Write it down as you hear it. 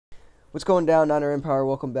What's going down, Niner Empire?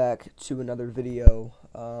 Welcome back to another video.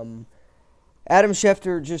 Adam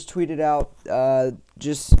Schefter just tweeted out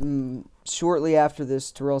shortly after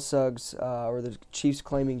this Terrell Suggs, or the Chiefs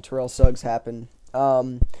claiming Terrell Suggs happened.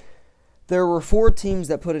 There were 4 teams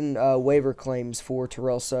that put in waiver claims for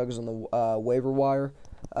Terrell Suggs on the waiver wire.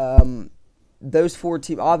 Those 4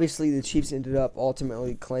 teams, obviously the Chiefs ended up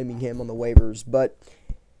ultimately claiming him on the waivers, but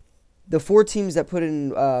the 4 teams that put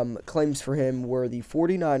in claims for him were the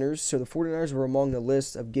 49ers. So the 49ers were among the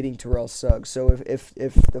list of getting Terrell Suggs. So if the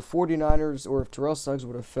 49ers, or if Terrell Suggs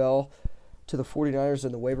would have fell to the 49ers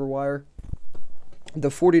in the waiver wire, the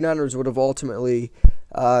 49ers would have ultimately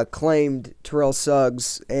claimed Terrell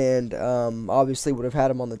Suggs and obviously would have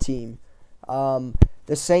had him on the team.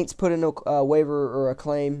 The Saints put in a waiver or a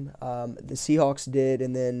claim. The Seahawks did,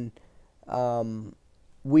 and then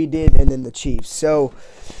we did, and then the Chiefs. So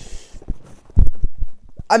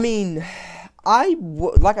I mean,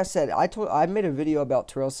 like I said, I made a video about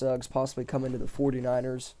Terrell Suggs possibly coming to the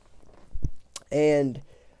 49ers, and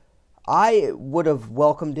I would have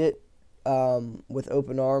welcomed it with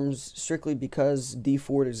open arms, strictly because D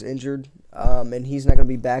Ford is injured, and he's not going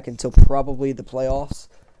to be back until probably the playoffs.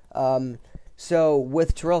 So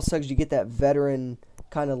with Terrell Suggs, you get that veteran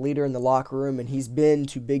kind of leader in the locker room, and he's been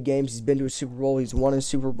to big games. He's been to a Super Bowl. He's won a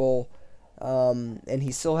Super Bowl. And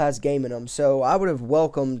he still has game in him. So I would have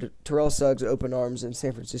welcomed Terrell Suggs open arms in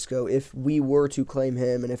San Francisco if we were to claim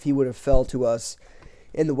him and if he would have fell to us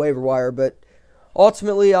in the waiver wire. But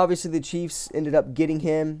ultimately, obviously, the Chiefs ended up getting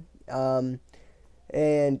him. And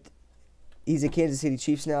he's a Kansas City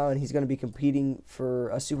Chiefs now, and he's going to be competing for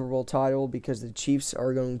a Super Bowl title because the Chiefs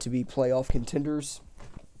are going to be playoff contenders.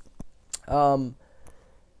 But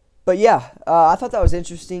yeah, I thought that was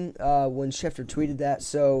interesting when Schefter tweeted that.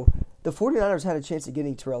 So the 49ers had a chance at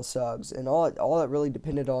getting Terrell Suggs, and all that really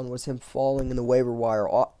depended on was him falling in the waiver wire.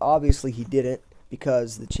 Obviously, he didn't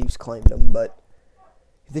because the Chiefs claimed him. But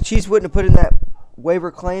if the Chiefs wouldn't have put in that waiver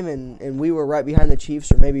claim and we were right behind the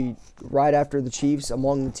Chiefs, or maybe right after the Chiefs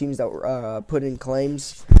among the teams that were put in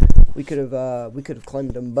claims, we could have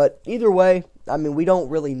claimed him. But either way, I mean, we don't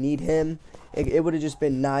really need him. It would have just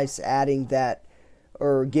been nice adding that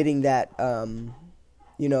or getting that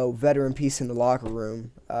veteran piece in the locker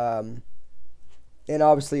room. And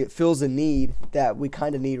obviously it fills a need that we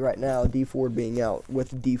kind of need right now, D Ford being out.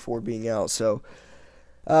 So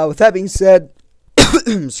with that being said,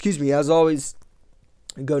 excuse me, as always,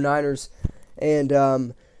 go Niners. And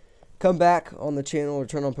come back on the channel or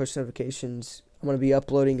turn on push notifications. I'm going to be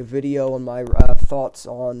uploading a video on my thoughts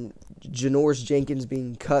on Janoris Jenkins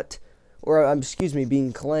being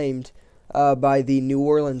being claimed by the New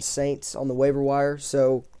Orleans Saints on the waiver wire.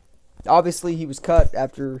 So obviously he was cut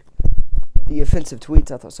after the offensive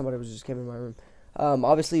tweets. I thought somebody just came in my room.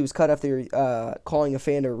 Obviously he was cut after calling a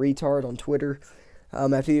fan a retard on Twitter.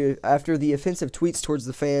 After the offensive tweets towards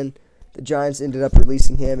the fan, the Giants ended up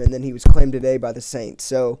releasing him, and then he was claimed today by the Saints.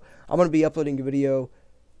 So I'm going to be uploading a video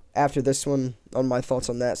after this one on my thoughts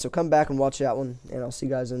on that. So come back and watch that one, and I'll see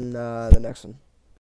you guys in the next one.